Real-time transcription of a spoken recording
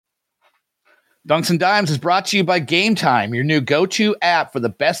Dunks and Dimes is brought to you by Game Time, your new go-to app for the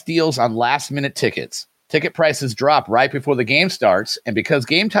best deals on last-minute tickets. Ticket prices drop right before the game starts, and because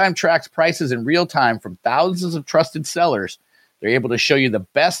Game Time tracks prices in real time from thousands of trusted sellers, they're able to show you the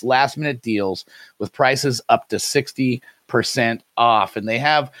best last-minute deals with prices up to 60% off. And they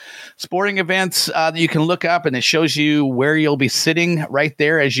have sporting events that you can look up, and it shows you where you'll be sitting right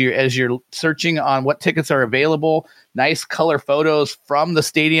there as you're searching on what tickets are available. Nice color photos from the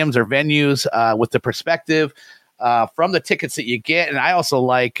stadiums or venues with the perspective from the tickets that you get. And I also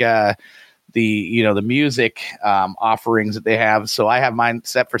like the music offerings that they have. So I have mine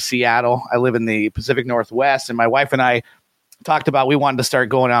set for Seattle. I live in the Pacific Northwest, and my wife and I talked about we wanted to start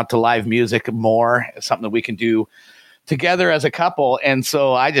going out to live music more. It's something that we can do together as a couple. And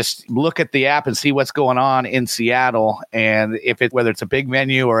so I just look at the app and see what's going on in Seattle. And whether it's a big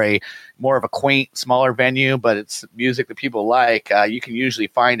venue or a more of a quaint, smaller venue, but it's music that people like, you can usually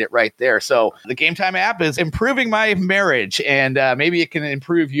find it right there. So the Game Time app is improving my marriage, and maybe it can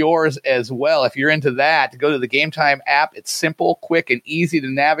improve yours as well. If you're into that, go to the Game Time app. It's simple, quick, and easy to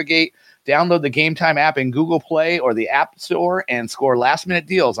navigate. Download the Game Time app in Google Play or the App Store and score last-minute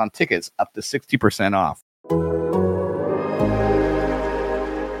deals on tickets up to 60% off.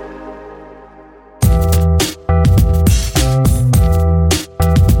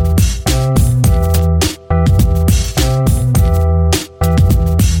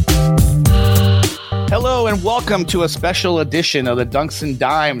 Hello and welcome to a special edition of the Dunks and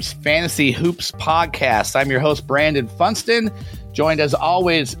Dimes Fantasy Hoops Podcast. I'm your host, Brandon Funston, joined as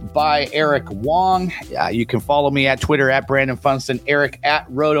always by Eric Wong. You can follow me at Twitter at Brandon Funston, Eric at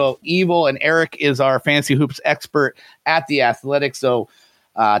Roto Evil, and Eric is our Fantasy Hoops expert at The Athletic. So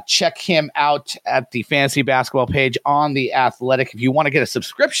check him out at the fantasy basketball page on The Athletic. If you want to get a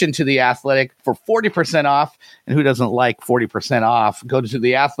subscription to The Athletic for 40% off, and who doesn't like 40% off, go to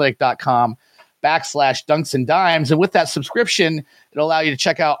theathletic.com/Dunks and Dimes. And with that subscription, it'll allow you to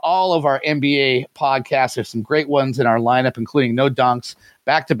check out all of our NBA podcasts. There's some great ones in our lineup, including No Dunks,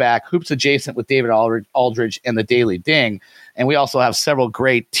 Back-to-Back, Hoops Adjacent with David Aldridge, and The Daily Ding. And we also have several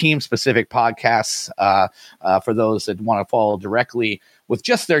great team-specific podcasts for those that want to follow directly with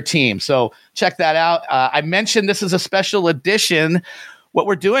just their team. So check that out. I mentioned this is a special edition. What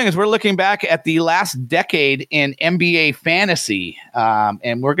we're doing is we're looking back at the last decade in NBA fantasy,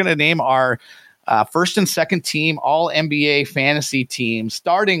 and we're going to name our first and second team all NBA fantasy teams,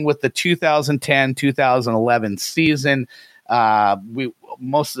 starting with the 2010-2011 season.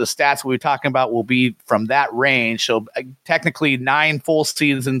 Most of the stats we're talking about will be from that range. So technically 9 full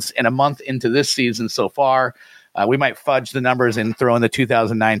seasons and a month into this season so far. We might fudge the numbers and throw in the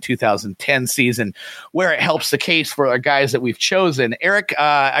 2009-2010 season where it helps the case for our guys that we've chosen. Eric,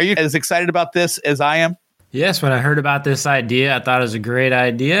 are you as excited about this as I am? Yes, when I heard about this idea, I thought it was a great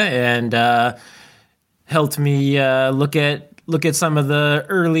idea, and helped me look at some of the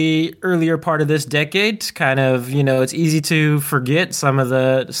earlier part of this decade. Kind of, it's easy to forget some of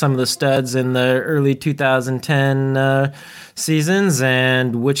the studs in the early 2010 seasons,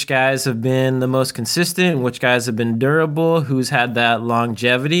 and which guys have been the most consistent, which guys have been durable, who's had that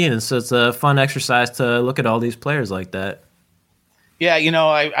longevity, and so it's a fun exercise to look at all these players like that. Yeah,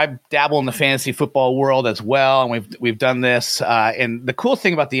 I dabble in the fantasy football world as well, and we've done this. And the cool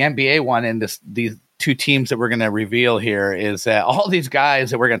thing about the NBA one and these two teams that we're going to reveal here is that all these guys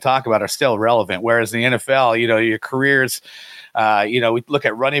that we're going to talk about are still relevant. Whereas in the NFL, your careers, we look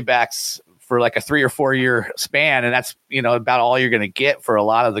at running backs for like a 3 or 4 year span, and that's about all you're going to get for a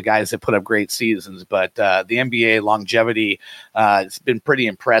lot of the guys that put up great seasons. But the NBA longevity, it's been pretty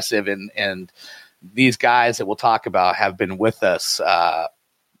impressive, and these guys that we'll talk about have been with us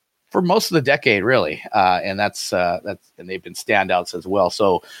for most of the decade, really, and that's and they've been standouts as well.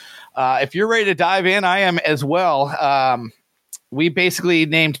 So if you're ready to dive in, I am as well. We basically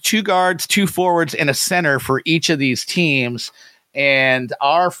named 2 guards, 2 forwards, and a center for each of these teams. And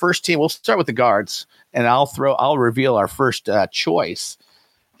our first team, we'll start with the guards, and I'll reveal our first choice,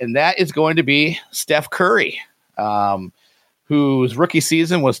 and that is going to be Steph Curry, whose rookie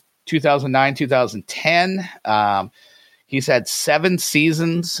season was 2009-2010. He's had 7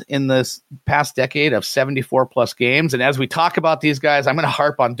 seasons in this past decade of 74 plus games. And as we talk about these guys, I'm going to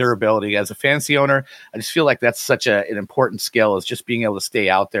harp on durability. As a fantasy owner, I just feel like that's such an important skill, is just being able to stay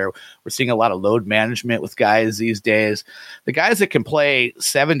out there. We're seeing a lot of load management with guys these days. The guys that can play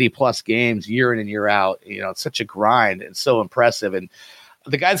 70 plus games year in and year out, it's such a grind and so impressive. And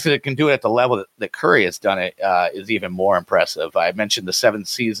the guys that can do it at the level that Curry has done it is even more impressive. I mentioned the 7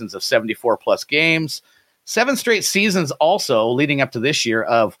 seasons of 74 plus games. 7 straight seasons also leading up to this year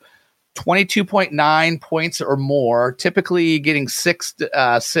of 22.9 points or more, typically getting 6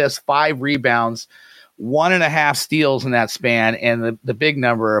 assists, 5 rebounds, 1.5 steals in that span. And the big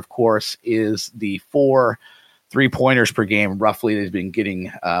number, of course, is the 4 3-pointers per game, roughly, that he's been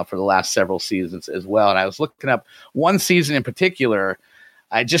getting for the last several seasons as well. And I was looking up one season in particular.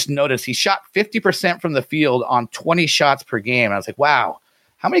 I just noticed he shot 50% from the field on 20 shots per game. I was like, wow,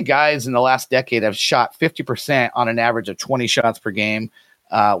 how many guys in the last decade have shot 50% on an average of 20 shots per game?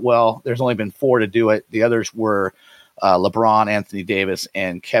 Well, there's only been 4 to do it. The others were LeBron, Anthony Davis,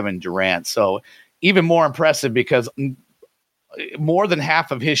 and Kevin Durant. So even more impressive because more than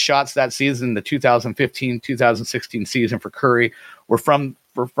half of his shots that season, the 2015-2016 season for Curry, were from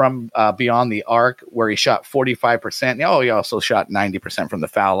beyond the arc, where he shot 45%. Oh, he also shot 90% from the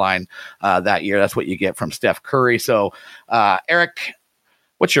foul line that year. That's what you get from Steph Curry. So, Eric,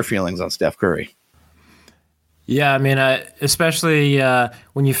 what's your feelings on Steph Curry? Yeah, I mean, especially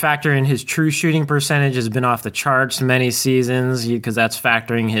when you factor in his true shooting percentage has been off the charts many seasons, because that's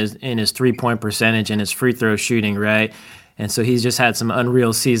factoring his 3-point percentage and his free throw shooting, right? And so he's just had some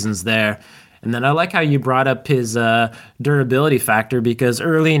unreal seasons there. And then I like how you brought up his durability factor, because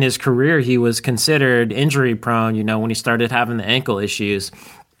early in his career he was considered injury prone. When he started having the ankle issues.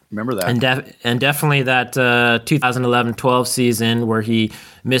 Remember that. And definitely that 2011-12 season where he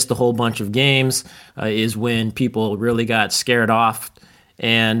missed a whole bunch of games is when people really got scared off.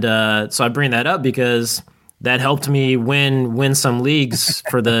 And so I bring that up because that helped me win some leagues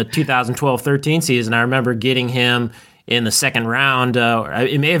for the 2012-13 season. I remember getting him in the second round.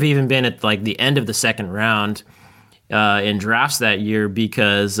 It may have even been at like the end of the second round in drafts that year,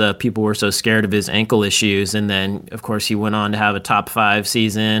 because people were so scared of his ankle issues. And then, of course, he went on to have a top 5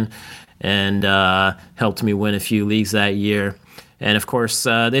 season and helped me win a few leagues that year. And, of course,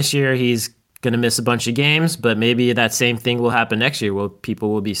 this year he's going to miss a bunch of games, but maybe that same thing will happen next year where people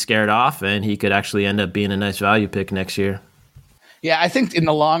will be scared off and he could actually end up being a nice value pick next year. Yeah, I think in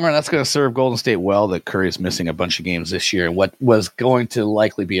the long run, that's going to serve Golden State well that Curry's missing a bunch of games this year, and what was going to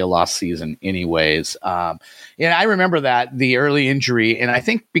likely be a lost season anyways. I remember that, the early injury, and I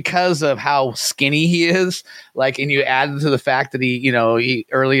think because of how skinny he is, and you add to the fact that he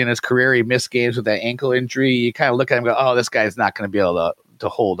early in his career, he missed games with that ankle injury, you kind of look at him and go, oh, this guy's not going to be able to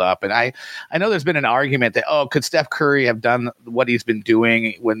hold up. And I know there's been an argument that, could Steph Curry have done what he's been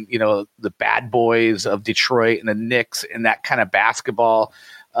doing when, the bad boys of Detroit and the Knicks and that kind of basketball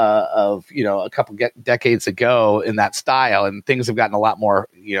of, a couple decades ago in that style, and things have gotten a lot more,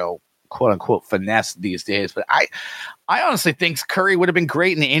 quote unquote finesse these days. But I honestly think Curry would have been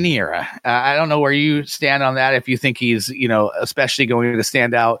great in any era. I don't know where you stand on that. If you think he's, especially going to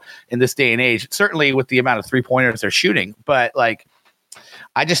stand out in this day and age, certainly with the amount of 3-pointers they're shooting, but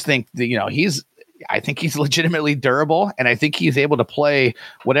I just think that, I think he's legitimately durable, and I think he's able to play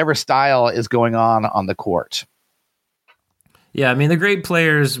whatever style is going on the court. Yeah, I mean, the great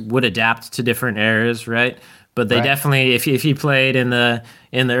players would adapt to different eras, right? But they definitely, if he played in the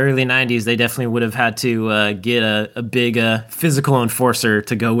early 90s, they definitely would have had to get a big physical enforcer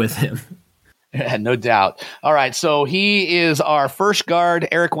to go with him. Yeah, no doubt. All right, so he is our first guard.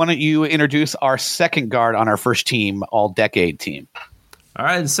 Eric, why don't you introduce our second guard on our first team, all-decade team? All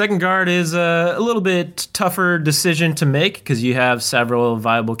right, the second guard is a little bit tougher decision to make because you have several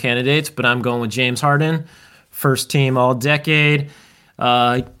viable candidates, but I'm going with James Harden, first team all decade.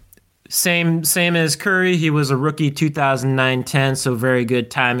 Same as Curry, he was a rookie 2009-10, so very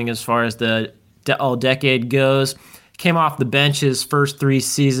good timing as far as the all decade goes. Came off the bench his first 3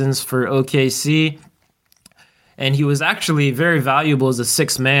 seasons for OKC, and he was actually very valuable as a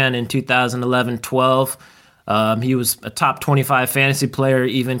sixth man in 2011-12. He was a top 25 fantasy player,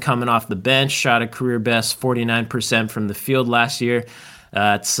 even coming off the bench, shot a career best 49% from the field last year.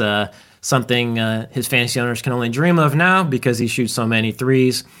 It's something his fantasy owners can only dream of now because he shoots so many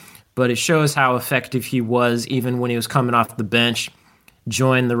threes, but it shows how effective he was even when he was coming off the bench.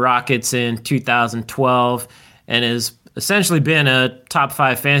 Joined the Rockets in 2012 and has essentially been a top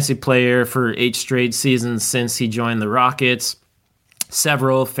 5 fantasy player for 8 straight seasons since he joined the Rockets.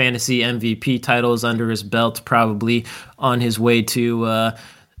 Several fantasy MVP titles under his belt, probably on his way to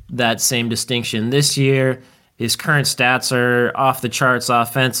that same distinction this year. His current stats are off the charts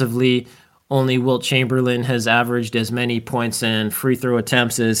offensively. Only Wilt Chamberlain has averaged as many points and free throw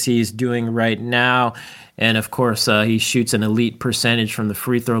attempts as he's doing right now. And, of course, he shoots an elite percentage from the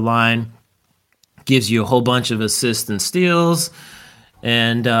free throw line. Gives you a whole bunch of assists and steals.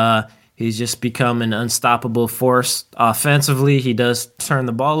 And he's just become an unstoppable force offensively. He does turn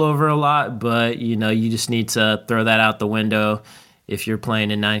the ball over a lot, but, you just need to throw that out the window if you're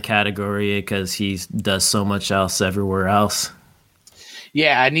playing in 9 category because he does so much else everywhere else.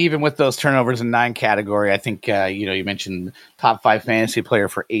 Yeah, and even with those turnovers in 9 category, I think you mentioned top 5 fantasy player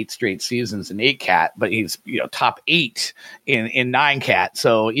for 8 straight seasons in 8 cat, but he's top 8 in 9 cat.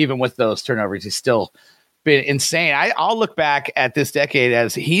 So even with those turnovers, he's still been insane. I'll look back at this decade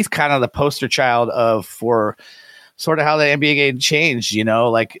as he's kind of the poster child for sort of how the NBA game changed.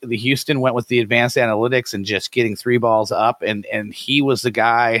 Like the Houston went with the advanced analytics and just getting 3 balls up, and he was the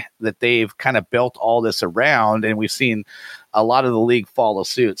guy that they've kind of built all this around, and we've seen a lot of the league follow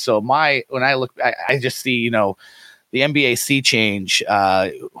suit. So when I look, I just see, the NBA sea change,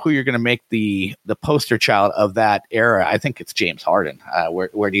 who you're going to make the poster child of that era. I think it's James Harden.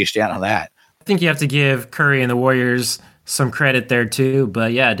 Where do you stand on that? I think you have to give Curry and the Warriors some credit there too.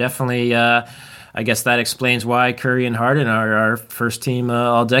 But yeah, definitely, I guess that explains why Curry and Harden are our first team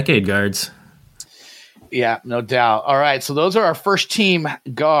all-decade guards. Yeah, no doubt. All right, so those are our first team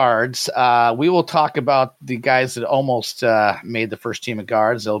guards. We will talk about the guys that almost made the first team of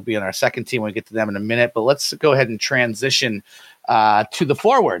guards. They'll be in our second team when we get to them in a minute. But let's go ahead and transition to the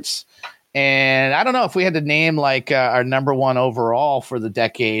forwards. And I don't know if we had to name like our number 1 overall for the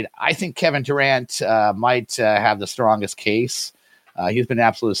decade. I think Kevin Durant might have the strongest case. He's been an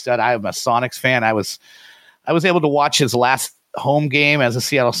absolute stud. I am a Sonics fan. I was able to watch his last home game as a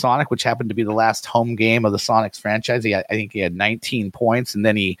Seattle Sonic, which happened to be the last home game of the Sonics franchise. I think he had 19 points, and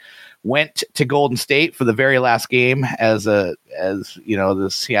then he went to Golden State for the very last game as the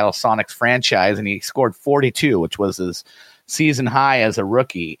Seattle Sonics franchise, and he scored 42, which was his season high as a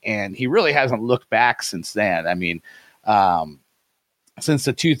rookie. And he really hasn't looked back since then. I mean, since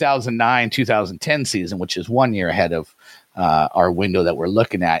the 2009-2010 season, which is 1 year ahead of our window that we're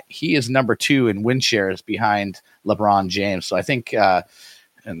looking at, he is number 2 in win shares behind LeBron James. So I think,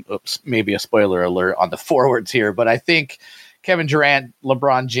 and oops, maybe a spoiler alert on the forwards here, but I think Kevin Durant,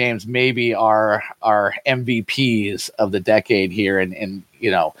 LeBron James, maybe are MVPs of the decade here. And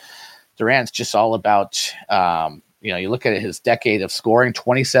Durant's just all about, you look at his decade of scoring,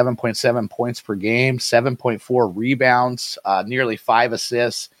 27.7 points per game, 7.4 rebounds, nearly 5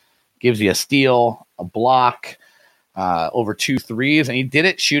 assists, gives you a steal, a block, over 2 threes, and he did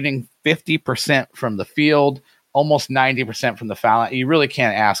it shooting 50% from the field, almost 90% from the foul line. You really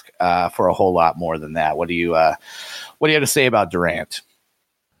can't ask for a whole lot more than that. What do you have to say about Durant?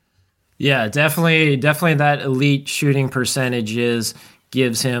 Yeah, definitely that elite shooting percentages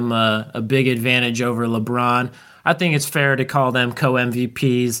gives him a big advantage over LeBron. I think it's fair to call them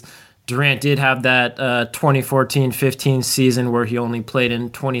co-MVPs. Durant did have that 2014-15 season where he only played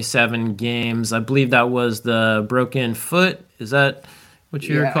in 27 games. I believe that was the broken foot. Is that what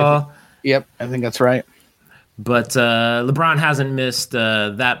you recall? I think that's right. But LeBron hasn't missed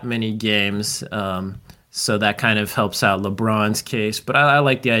that many games, so that kind of helps out LeBron's case. But I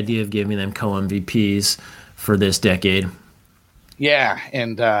like the idea of giving them co-MVPs for this decade. Yeah,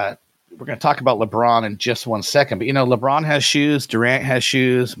 and we're going to talk about LeBron in just 1 second. But, LeBron has shoes. Durant has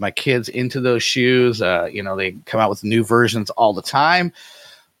shoes. My kid's into those shoes. They come out with new versions all the time.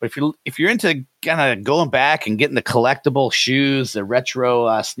 But if you're into kind of going back and getting the collectible shoes, the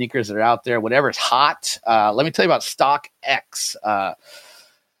retro sneakers that are out there, whatever's hot, let me tell you about StockX.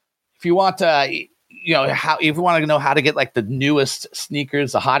 If you want if you want to know how to get like the newest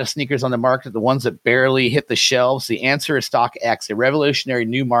sneakers, the hottest sneakers on the market, the ones that barely hit the shelves, the answer is StockX, a revolutionary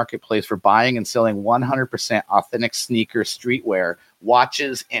new marketplace for buying and selling 100% authentic sneaker streetwear,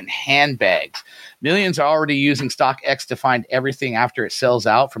 watches, and handbags. Millions are already using StockX to find everything after it sells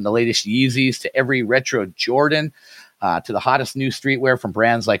out, from the latest Yeezys to every retro Jordan, to the hottest new streetwear from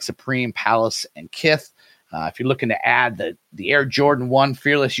brands like Supreme, Palace, and Kith. If you're looking to add the Air Jordan 1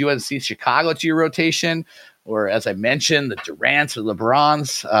 Fearless UNC Chicago to your rotation, or as I mentioned, the Durants or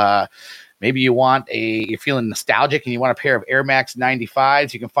LeBrons, maybe you're feeling nostalgic and you want a pair of Air Max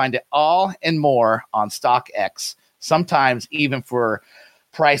 95s, you can find it all and more on StockX, sometimes even for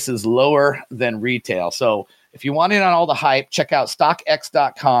prices lower than retail. So if you want in on all the hype, check out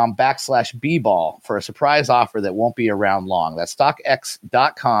StockX.com/bball for a surprise offer that won't be around long. That's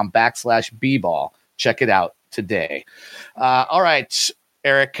StockX.com/bball. Check it out today. All right,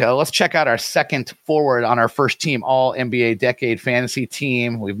 Eric, let's check out our second forward on our first team all NBA decade fantasy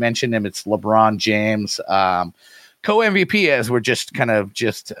team. We've mentioned him. It's LeBron James. Co-MVP, as we're just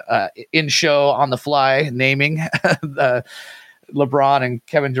in show on the fly naming LeBron and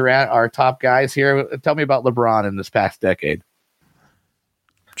Kevin Durant, our top guys here. Tell me about LeBron in this past decade.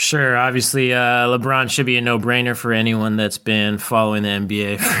 Sure. Obviously, LeBron should be a no-brainer for anyone that's been following the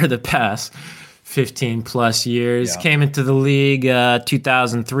NBA for the past 15 plus years. Yeah. Came into the league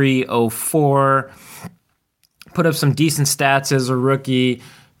 2003-04, put up some decent stats as a rookie,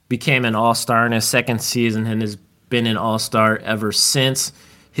 became an all-star in his second season, and has been an all-star ever since.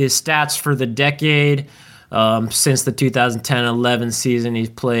 His stats for the decade, since the 2010-11 season, he's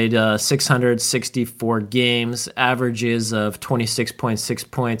played 664 games, averages of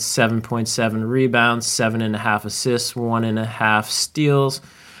 26.6 points, 7.7 rebounds, 7.5 assists, 1.5 steals,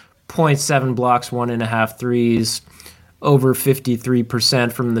 0.7 blocks, 1.5 threes, over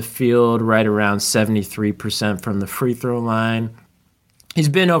 53% from the field, right around 73% from the free throw line. He's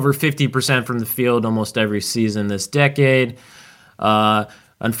been over 50% from the field almost every season this decade.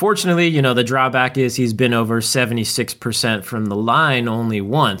 Unfortunately, the drawback is he's been over 76% from the line only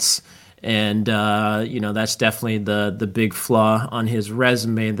once. And, that's definitely the big flaw on his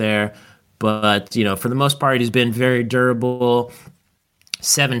resume there. But, for the most part, he's been very durable.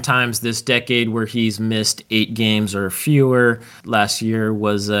 7 times this decade where he's missed 8 games or fewer. Last year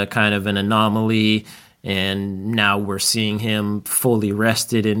was kind of an anomaly. And now we're seeing him fully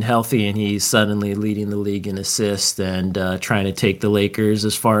rested and healthy, and he's suddenly leading the league in assists and trying to take the Lakers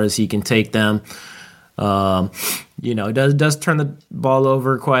as far as he can take them. Does turn the ball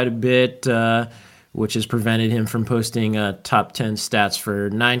over quite a bit, which has prevented him from posting top 10 stats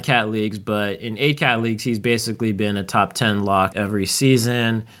for 9-cat leagues. But in 8-cat leagues, he's basically been a top 10 lock every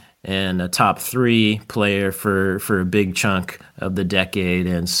season and a top 3 player for a big chunk of the decade.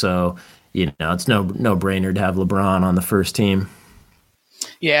 And so, it's no brainer to have LeBron on the first team.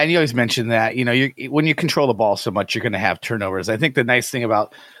 Yeah, and you always mention that, when you control the ball so much, you're going to have turnovers. I think the nice thing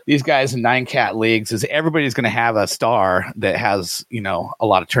about these guys in 9-cat leagues is everybody's going to have a star that has, a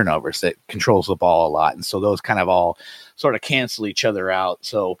lot of turnovers, that controls the ball a lot. And so those kind of all sort of cancel each other out.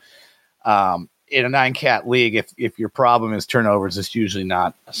 So in a 9-cat league, if your problem is turnovers, it's usually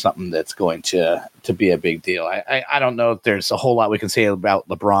not something that's going to be a big deal. I don't know if there's a whole lot we can say about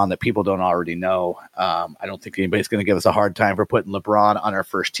LeBron that people don't already know. I don't think anybody's going to give us a hard time for putting LeBron on our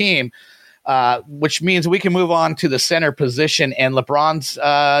first team, which means we can move on to the center position and LeBron's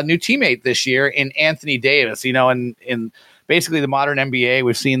new teammate this year in Anthony Davis. In basically the modern NBA,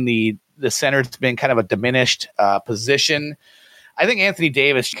 we've seen the center's been kind of a diminished position. I think Anthony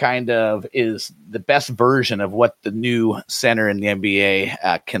Davis kind of is the best version of what the new center in the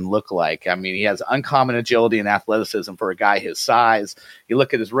NBA can look like. I mean, he has uncommon agility and athleticism for a guy his size. You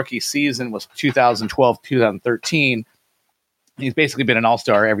look at his rookie season was 2012, 2013. He's basically been an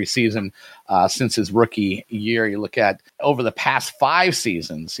all-star every season since his rookie year. You look at over the past 5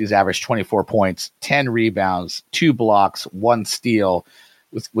 seasons, he's averaged 24 points, 10 rebounds, 2 blocks, 1 steal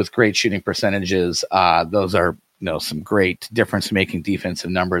with great shooting percentages. Those are some great difference-making defensive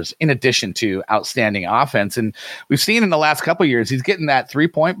numbers in addition to outstanding offense. And we've seen in the last couple of years, he's getting that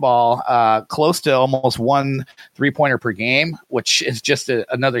three-point ball close to almost 1 3-pointer per game, which is just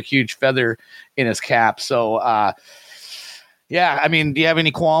another huge feather in his cap. So, do you have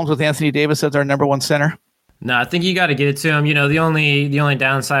any qualms with Anthony Davis as our number 1 center? No, I think you got to get it to him. The only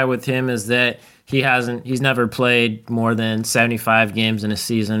downside with him is that he's never played more than 75 games in a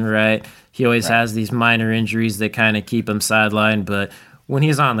season, right? He always has these minor injuries that kind of keep him sidelined, but when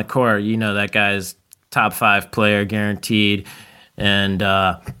he's on the court, that guy's top 5 player guaranteed, and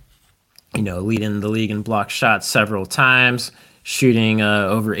leading the league in block shots several times, shooting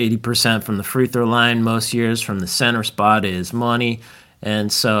over 80% from the free throw line most years from the center spot is money.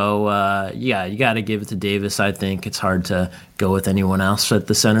 And so, you got to give it to Davis. I think it's hard to go with anyone else at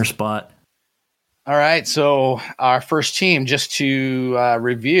the center spot. All right, so our first team, just to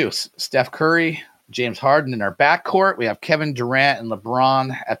review, Steph Curry, James Harden in our backcourt. We have Kevin Durant and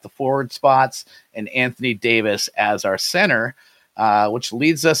LeBron at the forward spots, and Anthony Davis as our center, which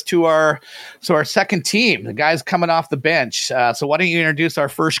leads us to our second team, the guys coming off the bench. So why don't you introduce our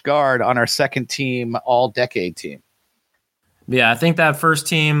first guard on our second team, all-decade team? Yeah, I think that first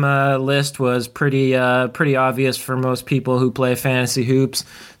team list was pretty obvious for most people who play fantasy hoops.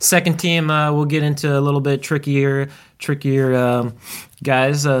 Second team, we'll get into a little bit trickier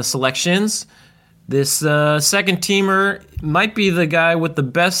guys selections. This second teamer might be the guy with the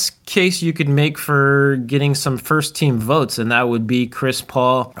best case you could make for getting some first team votes, and that would be Chris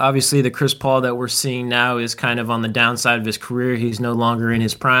Paul. Obviously, the Chris Paul that we're seeing now is kind of on the downside of his career. He's no longer in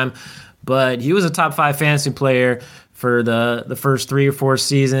his prime, but he was a top 5 fantasy player for the first 3 or 4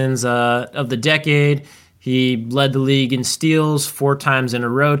 seasons of the decade. He led the league in steals 4 times in a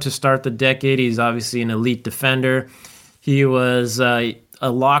row to start the decade. He's obviously an elite defender. He was a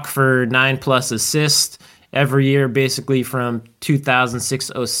lock for 9+ assists every year, basically from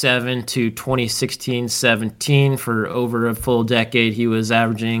 2006-07 to 2016-17 for over a full decade. He was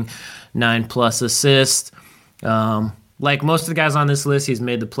averaging 9+ assists. Like most of the guys on this list, he's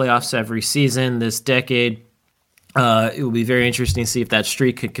made the playoffs every season this decade. It will be very interesting to see if that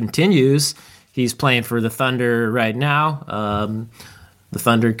streak continues. He's playing for the Thunder right now. The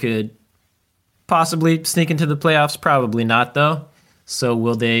Thunder could possibly sneak into the playoffs. Probably not, though. So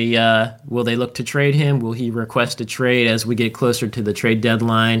will they look to trade him? Will he request a trade as we get closer to the trade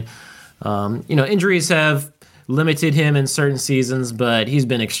deadline? Injuries have limited him in certain seasons, but he's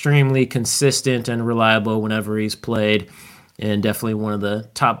been extremely consistent and reliable whenever he's played, and definitely one of the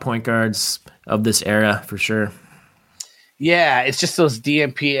top point guards of this era for sure. Yeah, it's just those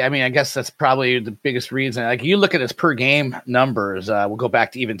DMP. I mean, I guess that's probably the biggest reason. Like, you look at his per game numbers. We'll go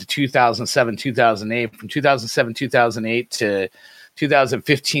back to even to 2007, 2008. From 2007, 2008 to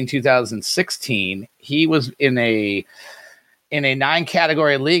 2015, 2016, he was in a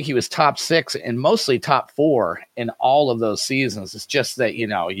 9-category league. He was top 6 and mostly top 4 in all of those seasons. It's just that,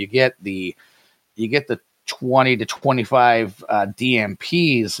 you get the 20 to 25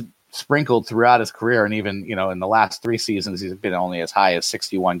 DMPs sprinkled throughout his career, and even in the last 3 seasons he's been only as high as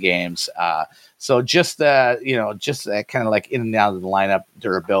 61 games. So just that kind of like in and out of the lineup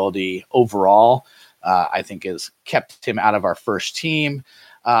durability overall, I think has kept him out of our first team.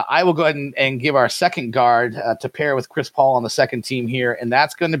 I will go ahead and give our second guard to pair with Chris Paul on the second team here, and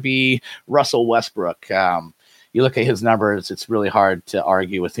that's going to be Russell Westbrook. You look at his numbers, it's really hard to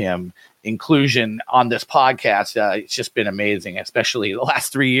argue with him. Inclusion on this podcast, it's just been amazing, especially the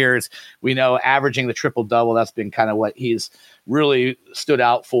last 3 years. We know averaging the triple-double, that's been kind of what he's really stood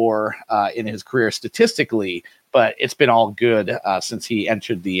out for in his career statistically, but it's been all good since he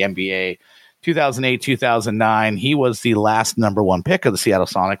entered the NBA. 2008, 2009, he was the last number 1 pick of the Seattle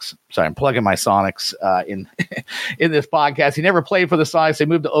Sonics. Sorry, I'm plugging my Sonics in in this podcast. He never played for the Sonics. They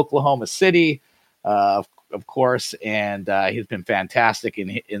moved to Oklahoma City, of course, and he's been fantastic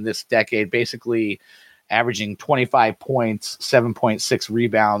in this decade, basically averaging 25 points, 7.6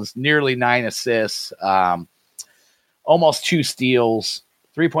 rebounds, nearly 9 assists, almost 2 steals.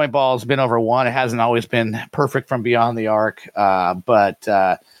 3-point ball has been over 1. It hasn't always been perfect from beyond the arc,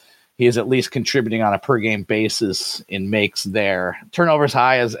 but he is at least contributing on a per-game basis in makes there. Turnovers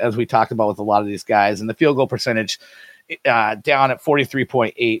high, as we talked about with a lot of these guys, and the field goal percentage down at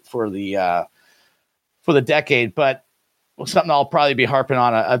 43.8 for the decade. But something I'll probably be harping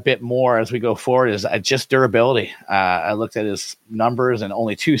on a bit more as we go forward is just durability. I looked at his numbers, and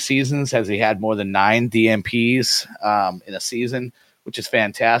only 2 seasons has he had more than 9 DMPs in a season, which is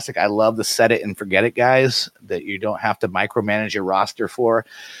fantastic. I love the set it and forget it guys that you don't have to micromanage your roster for.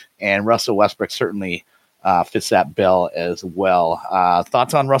 And Russell Westbrook certainly fits that bill as well.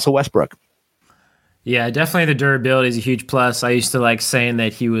 Thoughts on Russell Westbrook? Yeah, definitely the durability is a huge plus. I used to like saying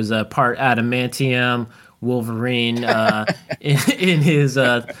that he was a part adamantium Wolverine in his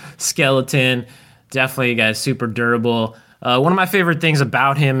skeleton. Definitely, guys, super durable. One of my favorite things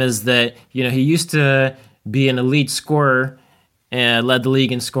about him is that he used to be an elite scorer and led the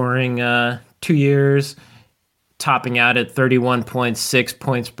league in scoring 2 years, topping out at 31.6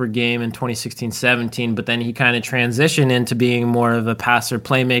 points per game in 2016-17, but then he kind of transitioned into being more of a passer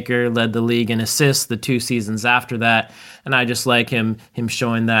playmaker, led the league in assists the 2 seasons after that, and I just like him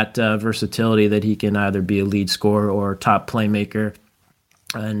showing that versatility that he can either be a lead scorer or top playmaker.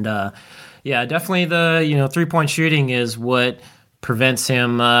 And definitely the 3-point shooting is what prevents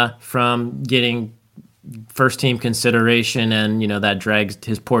him from getting first team consideration, and that drags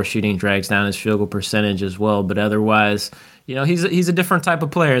his poor shooting, drags down his field goal percentage as well. But otherwise, he's a different type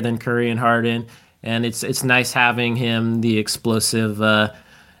of player than Curry and Harden, and it's nice having him, the explosive,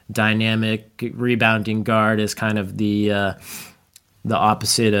 dynamic rebounding guard, as kind of the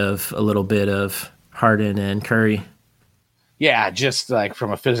opposite of a little bit of Harden and Curry. Yeah, just like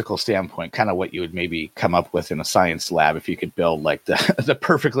from a physical standpoint, kind of what you would maybe come up with in a science lab if you could build like the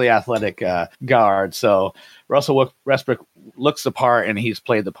perfectly athletic guard. So Russell Westbrook looks the part, and he's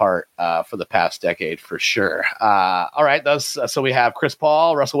played the part for the past decade for sure. All right, so we have Chris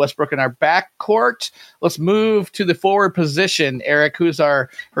Paul, Russell Westbrook in our backcourt. Let's move to the forward position. Eric, who's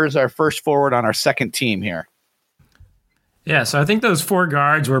our first forward on our second team here? Yeah, so I think those 4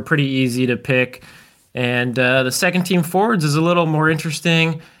 guards were pretty easy to pick. And the second team forwards is a little more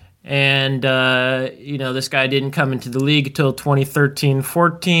interesting. And, this guy didn't come into the league until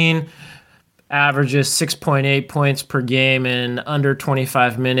 2013-14, averages 6.8 points per game in under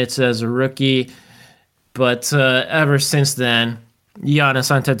 25 minutes as a rookie. But ever since then,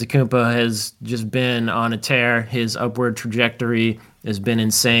 Giannis Antetokounmpo has just been on a tear. His upward trajectory has been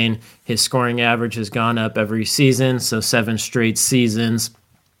insane. His scoring average has gone up every season, so 7 straight seasons.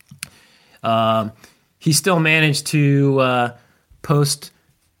 He still managed to post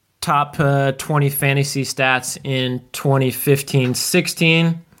top 20 fantasy stats in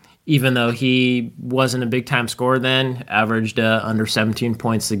 2015-16, even though he wasn't a big-time scorer then, averaged under 17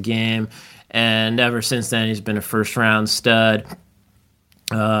 points a game. And ever since then, he's been a first-round stud,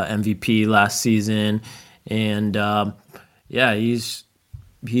 MVP last season. And,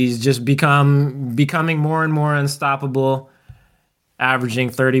 he's just becoming more and more unstoppable, averaging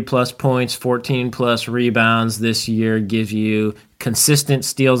 30-plus points, 14-plus rebounds this year, gives you consistent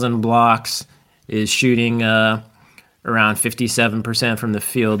steals and blocks, is shooting around 57% from the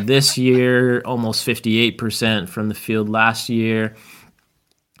field this year, almost 58% from the field last year,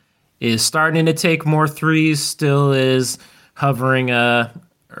 is starting to take more threes, still is hovering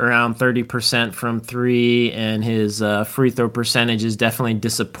around 30% from three, and his free throw percentage is definitely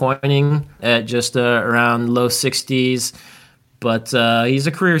disappointing at just around low 60s. But he's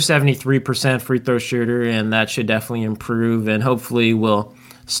a career 73% free throw shooter, and that should definitely improve, and hopefully will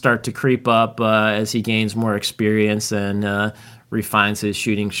start to creep up as he gains more experience and refines his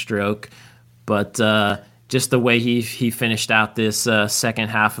shooting stroke. But just the way he finished out this second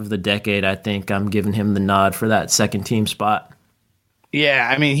half of the decade, I think I'm giving him the nod for that second team spot.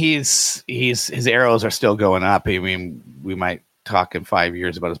 Yeah, I mean, his arrows are still going up. I mean, we might talk in 5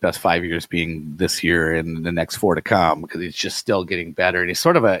 years about his best 5 years being this year and the next 4 to come, because he's just still getting better. And he's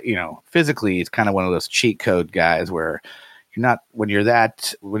sort of physically, he's kind of one of those cheat code guys where you're not, when you're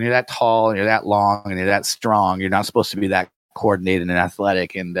that tall and you're that long and you're that strong, you're not supposed to be that coordinated and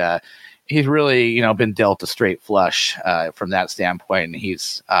athletic. And he's really, been dealt a straight flush from that standpoint. And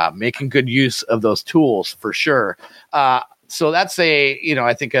he's making good use of those tools for sure. So that's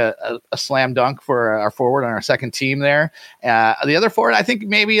I think a slam dunk for our forward on our second team there. The other forward, I think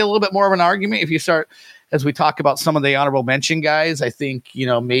maybe a little bit more of an argument. If you start, as we talk about some of the honorable mention guys, I think,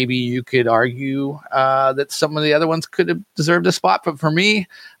 maybe you could argue that some of the other ones could have deserved a spot. But for me,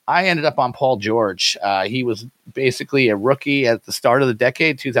 I ended up on Paul George. He was basically a rookie at the start of the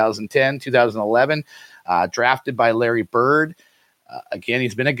decade, 2010, 2011, drafted by Larry Bird. Again,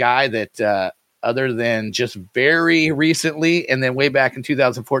 he's been a guy that other than just very recently, and then way back in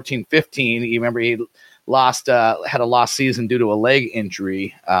 2014-15, you remember he had a lost season due to a leg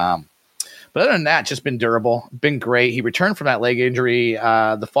injury. But other than that, just been durable, been great. He returned from that leg injury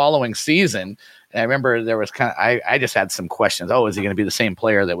the following season. And I remember there was I just had some questions. Oh, is he going to be the same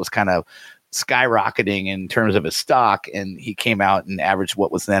player that was kind of skyrocketing in terms of his stock? And he came out and averaged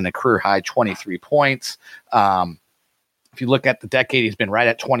what was then a career high 23 points. If you look at the decade, he's been right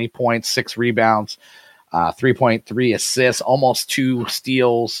at 20 points, 6 rebounds, 3.3 assists, almost 2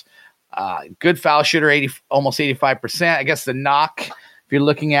 steals. Good foul shooter, almost 85%. I guess the knock, if you're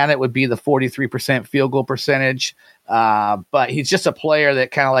looking at it, would be the 43% field goal percentage. But he's just a player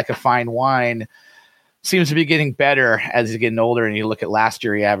that, kind of like a fine wine, seems to be getting better as he's getting older. And you look at last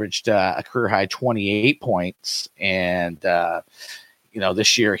year, he averaged a career high 28 points. And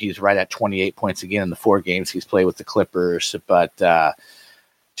this year he's right at 28 points again in the 4 games he's played with the Clippers. But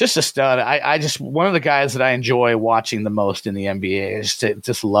just a stud. I just, one of the guys that I enjoy watching the most in the NBA. I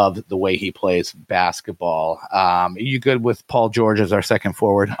just love the way he plays basketball. Are you good with Paul George as our second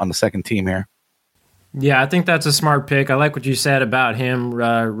forward on the second team here? Yeah, I think that's a smart pick. I like what you said about him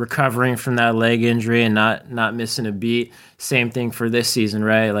recovering from that leg injury and not missing a beat. Same thing for this season,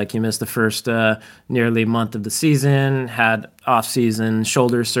 right? Like, he missed the first nearly month of the season, had off-season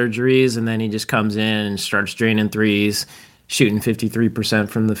shoulder surgeries, and then he just comes in and starts draining threes, shooting 53%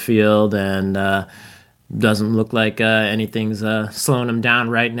 from the field, and doesn't look like anything's slowing him down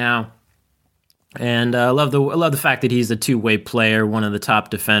right now. And I love the fact that he's a two-way player, one of the top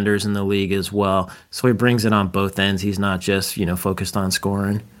defenders in the league as well. So he brings it on both ends. He's not just focused on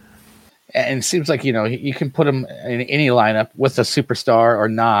scoring. And it seems like you can put him in any lineup with a superstar or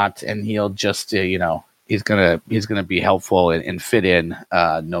not, and he'll just he's gonna be helpful and fit in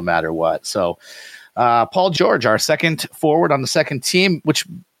no matter what. So Paul George, our second forward on the second team, which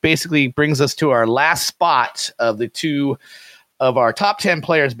basically brings us to our last spot of the two of our top 10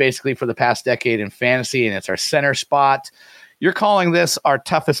 players basically for the past decade in fantasy, and it's our center spot. You're calling this our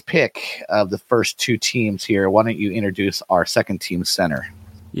toughest pick of the first 2 teams here. Why don't you introduce our second team center?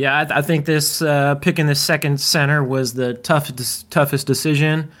 Yeah, I think this picking the second center was the toughest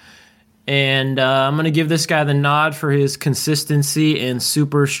decision, and I'm going to give this guy the nod for his consistency and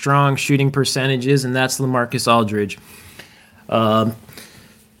super strong shooting percentages, and that's LaMarcus Aldridge.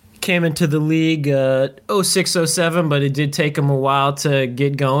 Came into the league 06-07, but it did take him a while to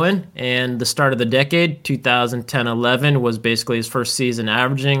get going. And the start of the decade, 2010-11, was basically his first season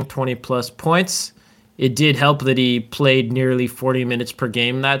averaging 20-plus points. It did help that he played nearly 40 minutes per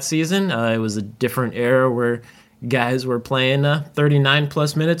game that season. It was a different era where guys were playing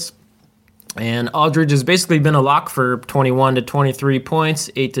 39-plus minutes. And Aldridge has basically been a lock for 21 to 23 points,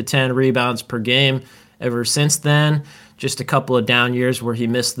 8 to 10 rebounds per game, ever since then. Just a couple of down years where he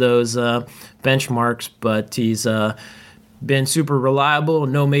missed those benchmarks, but he's been super reliable,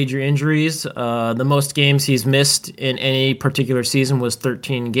 no major injuries. The most games he's missed in any particular season was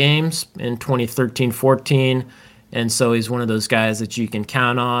 13 games in 2013-14, and so he's one of those guys that you can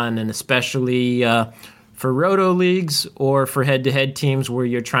count on, and especially for roto leagues or for head-to-head teams where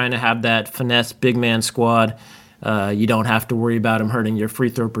you're trying to have that finesse big man squad, you don't have to worry about him hurting your free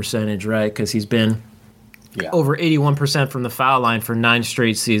throw percentage, right? Because he's been over 81% from the foul line for 9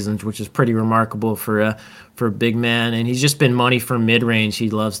 straight seasons, which is pretty remarkable for a big man. And he's just been money from mid-range. He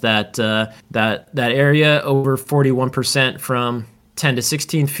loves that area, over 41% from 10 to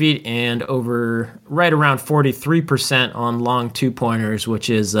 16 feet, and over right around 43% on long two-pointers, which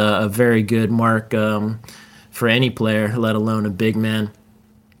is a very good mark for any player, let alone a big man.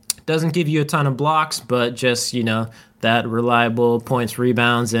 Doesn't give you a ton of blocks, but just, that reliable points,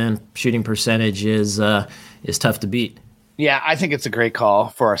 rebounds, and shooting percentage is tough to beat. Yeah, I think it's a great call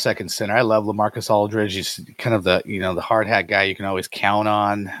for our second center. I love LaMarcus Aldridge. He's kind of the the hard hat guy you can always count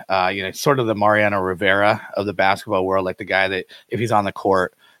on. Sort of the Mariano Rivera of the basketball world, like the guy that if he's on the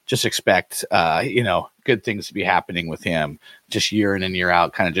court, just expect good things to be happening with him. Just year in and year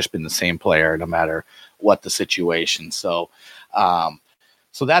out, kind of just been the same player no matter what the situation. So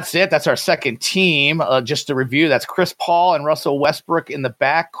that's it. That's our second team. Just to review, that's Chris Paul and Russell Westbrook in the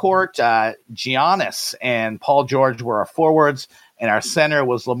backcourt. Giannis and Paul George were our forwards, and our center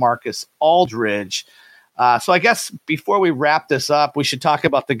was LaMarcus Aldridge. So I guess before we wrap this up, we should talk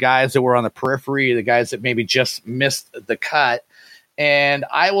about the guys that were on the periphery, the guys that maybe just missed the cut. And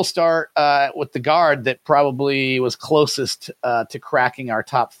I will start with the guard that probably was closest to cracking our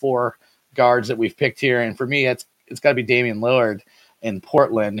top 4 guards that we've picked here. And for me, it's got to be Damian Lillard in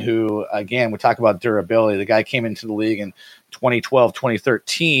Portland, who, again, we talk about durability. The guy came into the league in 2012,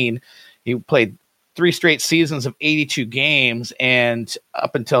 2013. He played 3 straight seasons of 82 games, and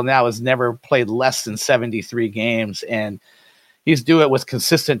up until now has never played less than 73 games. And he's doing it with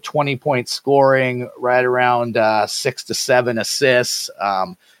consistent 20-point scoring, right around 6 to 7 assists,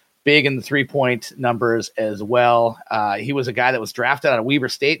 big in the 3-point numbers as well. He was a guy that was drafted out of Weber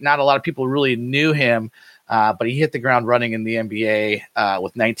State. Not a lot of people really knew him, but he hit the ground running in the NBA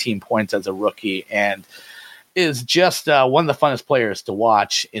with 19 points as a rookie, and is just one of the funnest players to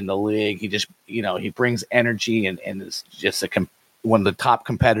watch in the league. He just, he brings energy and is just one of the top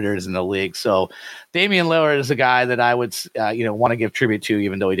competitors in the league. So Damian Lillard is a guy that I would, want to give tribute to,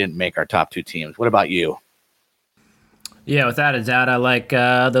 even though he didn't make our top 2 teams. What about you? Yeah, without a doubt, I like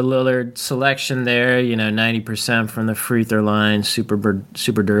the Lillard selection there. 90% from the free throw line, super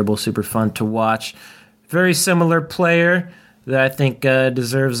durable, super fun to watch. Very similar player that I think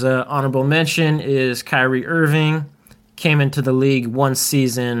deserves an honorable mention is Kyrie Irving. Came into the league 1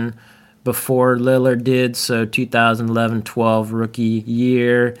 season before Lillard did, so 2011-12 rookie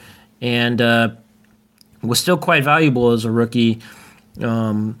year, and was still quite valuable as a rookie.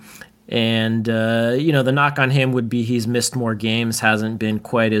 The knock on him would be he's missed more games, hasn't been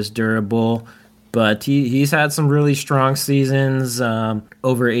quite as durable. But he's had some really strong seasons, over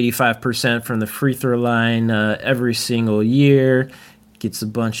 85% from the free throw line every single year. Gets a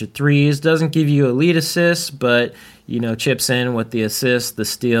bunch of threes. Doesn't give you elite assists, but chips in with the assists, the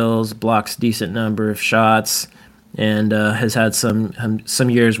steals, blocks decent number of shots, and has had some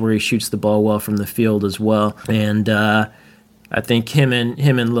years where he shoots the ball well from the field as well. And I think him and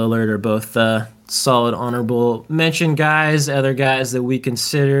Lillard are both solid honorable mention guys. Other guys that we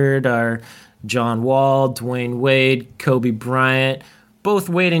considered are John Wall, Dwayne Wade, Kobe Bryant. Both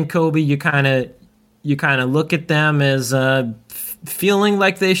Wade and Kobe, you kind of look at them as feeling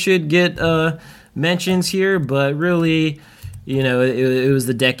like they should get mentions here, but really, it was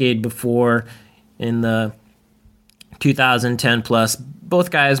the decade before, in the 2010 plus.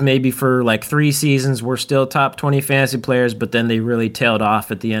 Both guys maybe for like 3 seasons were still top 20 fantasy players, but then they really tailed off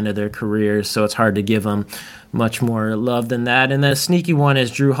at the end of their careers, so it's hard to give them much more love than that. And then a sneaky one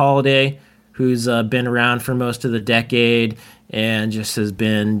is Drew Holiday, who's been around for most of the decade and just has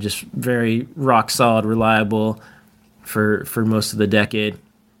been just very rock solid, reliable for most of the decade.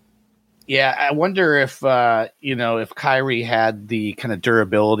 Yeah, I wonder if if Kyrie had the kind of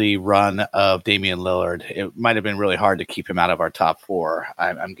durability run of Damian Lillard, it might have been really hard to keep him out of our top 4.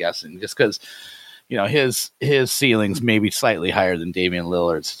 I'm guessing, just because his ceiling's maybe slightly higher than Damian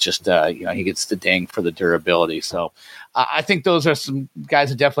Lillard's. Just he gets the ding for the durability. So I think those are some guys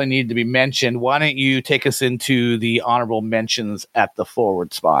that definitely need to be mentioned. Why don't you take us into the honorable mentions at the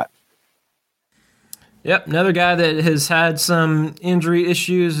forward spot? Yep, another guy that has had some injury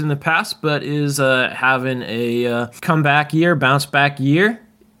issues in the past, but is having a comeback year, bounce back year,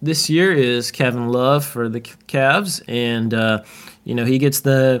 this year is Kevin Love for the Cavs, and he gets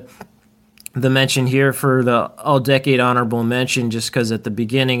the mention here for the all-decade honorable mention just because at the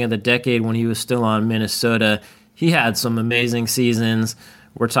beginning of the decade when he was still on Minnesota, he had some amazing seasons.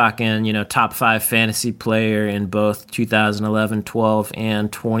 We're talking, top 5 fantasy player in both 2011-12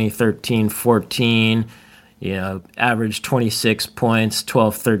 and 2013-14. Averaged 26 points,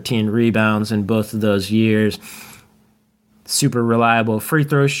 13 rebounds in both of those years. Super reliable free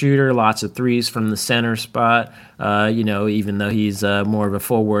throw shooter, lots of threes from the center spot, even though he's more of a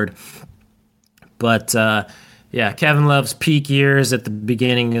forward. But, Kevin Love's peak years at the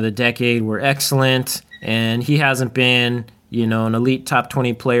beginning of the decade were excellent, and he hasn't been, an elite top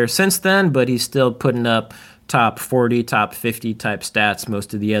 20 player since then, but he's still putting up top 40, top 50 type stats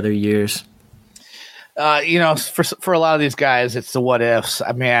most of the other years. For a lot of these guys, it's the what ifs.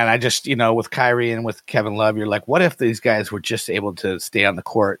 Man, I just, with Kyrie and with Kevin Love, you're like, what if these guys were just able to stay on the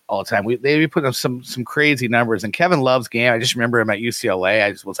court all the time? They'd be putting up some crazy numbers. And Kevin Love's game, I just remember him at UCLA.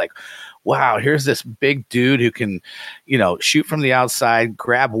 I just was like, wow, here's this big dude who can, shoot from the outside,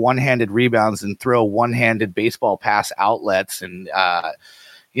 grab one-handed rebounds, and throw one-handed baseball pass outlets, and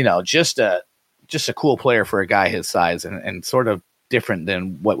just a cool player for a guy his size, and sort of different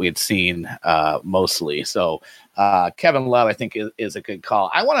than what we had seen mostly. So Kevin Love, I think, is a good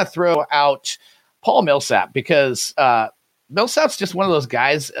call. I want to throw out Paul Millsap because Millsap's just one of those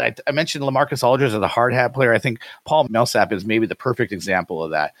guys. I mentioned LaMarcus Aldridge as a hard hat player. I think Paul Millsap is maybe the perfect example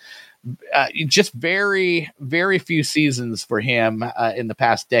of that. Just very, very few seasons for him in the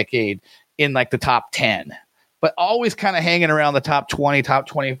past decade in like the top 10, but always kind of hanging around the top 20, top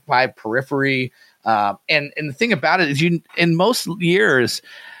 25 periphery. And the thing about it is in most years,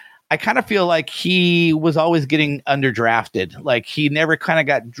 I kind of feel like he was always getting underdrafted. Like he never kind of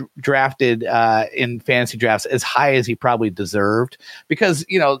got drafted in fantasy drafts as high as he probably deserved because,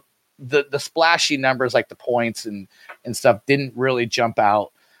 the splashy numbers like the points and stuff didn't really jump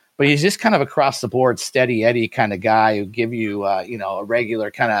out. But he's just kind of across the board, steady Eddie kind of guy who give you, a regular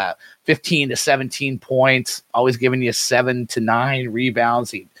kind of 15 to 17 points, always giving you 7 to 9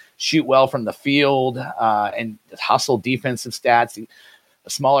 rebounds. He shoot well from the field and hustle defensive stats. A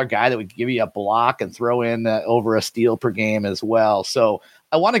smaller guy that would give you a block and throw in over a steal per game as well. So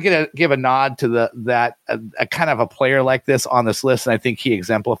I want to give a nod to that kind of a player like this on this list, and I think he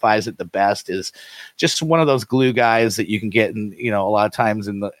exemplifies it the best. Is just one of those glue guys that you can get in, a lot of times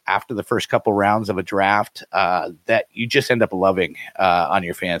after the first couple rounds of a draft that you just end up loving on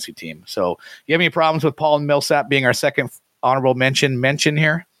your fantasy team. So, you have any problems with Paul Millsap being our second honorable mention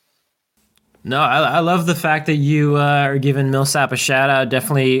here? No, I love the fact that you are giving Millsap a shout out.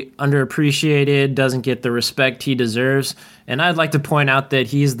 Definitely underappreciated, doesn't get the respect he deserves. And I'd like to point out that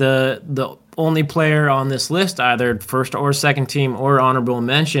he's the only player on this list, either first or second team or honorable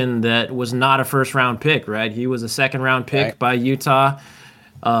mention, that was not a first round pick, right? He was a second round pick by Utah.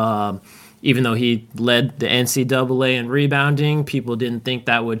 Even though he led the NCAA in rebounding, people didn't think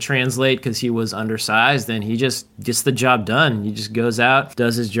that would translate because he was undersized, and he just gets the job done. He just goes out,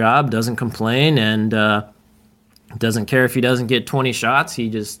 does his job, doesn't complain, and doesn't care if he doesn't get 20 shots.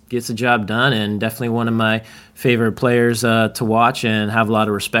 He just gets the job done, and definitely one of my favorite players to watch and have a lot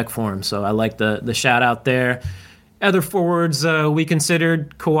of respect for him. So I like the shout out there. Other forwards we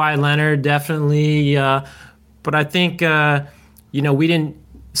considered Kawhi Leonard, definitely, but I think we didn't.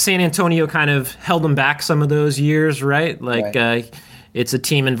 San Antonio kind of held them back some of those years, right? It's a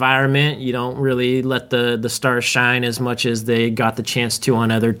team environment. You don't really let the stars shine as much as they got the chance to on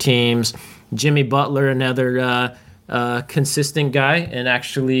other teams. Jimmy Butler, another consistent guy, and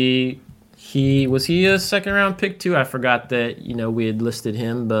actually was he a second round pick too? I forgot that we had listed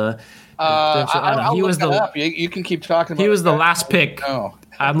him, but he was up. You can keep talking about he was the last pick. No.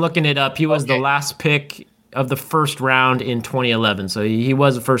 I'm looking it up. He was the last pick of the first round in 2011. So he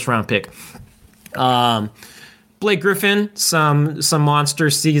was a first round pick. Blake Griffin, some monster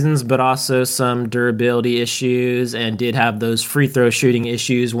seasons, but also some durability issues, and did have those free throw shooting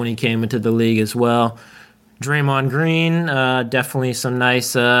issues when he came into the league as well. Draymond Green, definitely some nice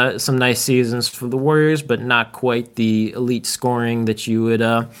seasons for the Warriors, but not quite the elite scoring that you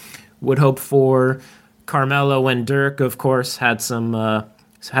would hope for. Carmelo and Dirk, of course, had some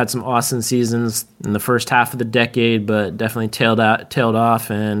awesome seasons in the first half of the decade, but definitely tailed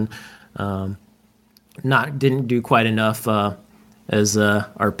off and didn't do quite enough as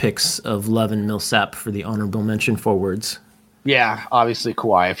our picks of Love and Millsap for the honorable mention forwards. Yeah, obviously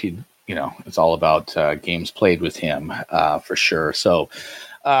Kawhi, if it's all about games played with him for sure. So,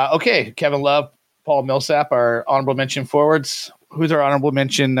 okay, Kevin Love, Paul Millsap, our honorable mention forwards. Who's our honorable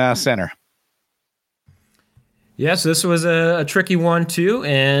mention center? Yes, this was a tricky one too,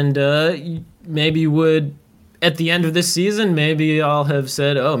 and maybe would at the end of this season, maybe I'll have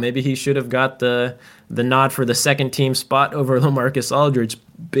said, oh, maybe he should have got the nod for the second team spot over LaMarcus Aldridge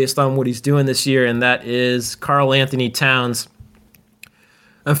based on what he's doing this year, and that is Karl Anthony Towns.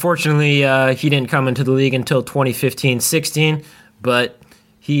 Unfortunately, he didn't come into the league until 2015-16, but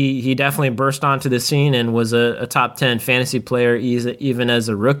he definitely burst onto the scene and was a top 10 fantasy player even as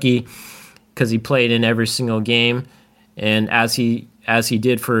a rookie, because he played in every single game, and as he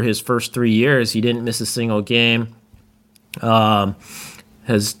did for his first 3 years, he didn't miss a single game.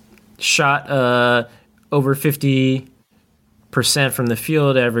 Has shot over 50% from the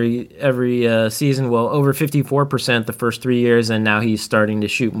field every season. Well, over 54% the first 3 years, and now he's starting to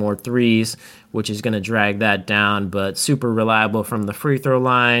shoot more threes, which is going to drag that down. But super reliable from the free throw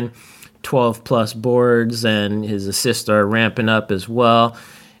line, 12 plus boards, and his assists are ramping up as well.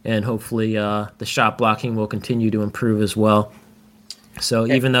 And hopefully the shot blocking will continue to improve as well. So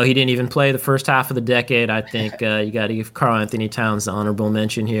even though he didn't even play the first half of the decade, I think you got to give Karl Anthony Towns the honorable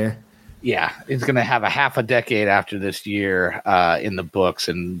mention here. Yeah, he's going to have a half a decade after this year in the books,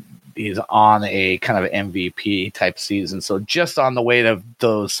 and he's on a kind of MVP type season. So just on the weight of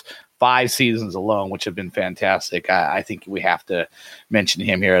those 5 seasons alone, which have been fantastic, I think we have to mention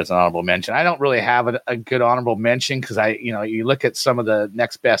him here as an honorable mention. I don't really have a good honorable mention because you look at some of the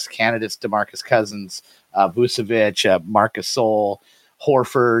next best candidates: DeMarcus Cousins, Vucevic, Marc Gasol,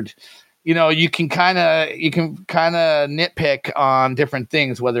 Horford. You can kind of nitpick on different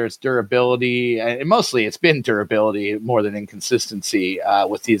things, whether it's durability, and mostly it's been durability more than inconsistency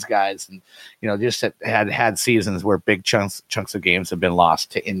with these guys, and just had seasons where big chunks of games have been lost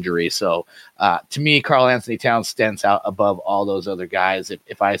to injury. So to me, Karl Anthony Towns stands out above all those other guys.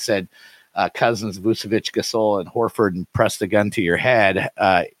 If I said Cousins, Vucevic, Gasol, and Horford and press the gun to your head,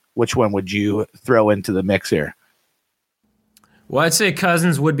 which one would you throw into the mix here? Well, I'd say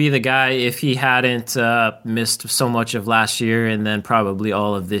Cousins would be the guy if he hadn't missed so much of last year and then probably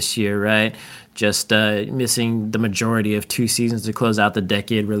all of this year, right? Just missing the majority of 2 seasons to close out the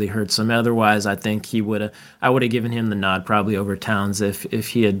decade really hurts him. Otherwise, I think I would have given him the nod probably over Towns if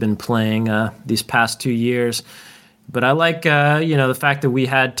he had been playing these past 2 years. But I like the fact that we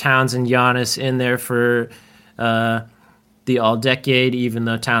had Towns and Giannis in there for the all-decade, even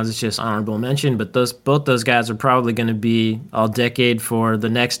though Towns is just honorable mention. But both those guys are probably going to be all-decade for the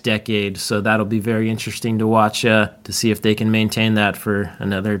next decade, so that'll be very interesting to watch to see if they can maintain that for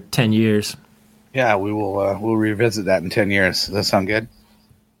another 10 years. Yeah, we will. We'll revisit that in 10 years. Does that sound good?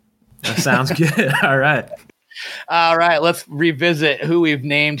 That sounds good. All right. All right, let's revisit who we've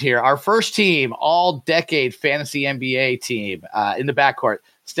named here. Our first team, all-decade fantasy NBA team in the backcourt: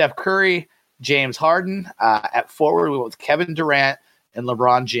 Steph Curry, James Harden. At forward, we went with Kevin Durant and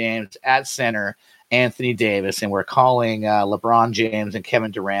LeBron James. At center, Anthony Davis. And we're calling LeBron James and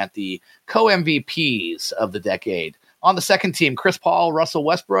Kevin Durant the co-MVPs of the decade. On the second team, Chris Paul, Russell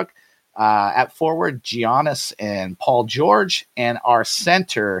Westbrook. At forward, Giannis and Paul George. And our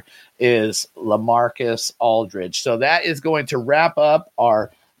center is LaMarcus Aldridge. So that is going to wrap up our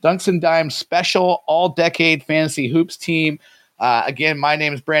Dunks and Dimes special all-decade fantasy hoops team. Again, my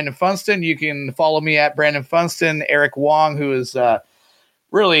name is Brandon Funston. You can follow me at Brandon Funston. Eric Wong, who has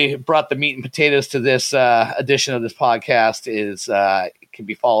really brought the meat and potatoes to this edition of this podcast, can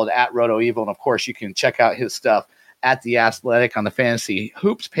be followed at RotoEvil. And, of course, you can check out his stuff at The Athletic on the Fantasy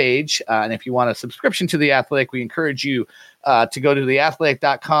Hoops page. And if you want a subscription to The Athletic, we encourage you to go to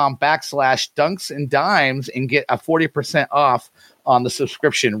theathletic.com/dunks and dimes and get a 40% off on the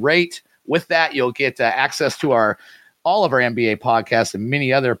subscription rate. With that, you'll get access to all of our NBA podcasts and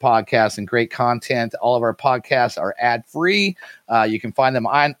many other podcasts and great content. All of our podcasts are ad-free. You can find them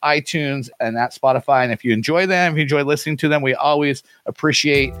on iTunes and at Spotify. And if you enjoy them, if you enjoy listening to them, we always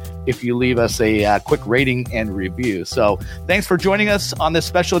appreciate if you leave us a quick rating and review. So thanks for joining us on this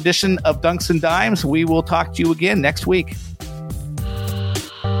special edition of Dunks and Dimes. We will talk to you again next week.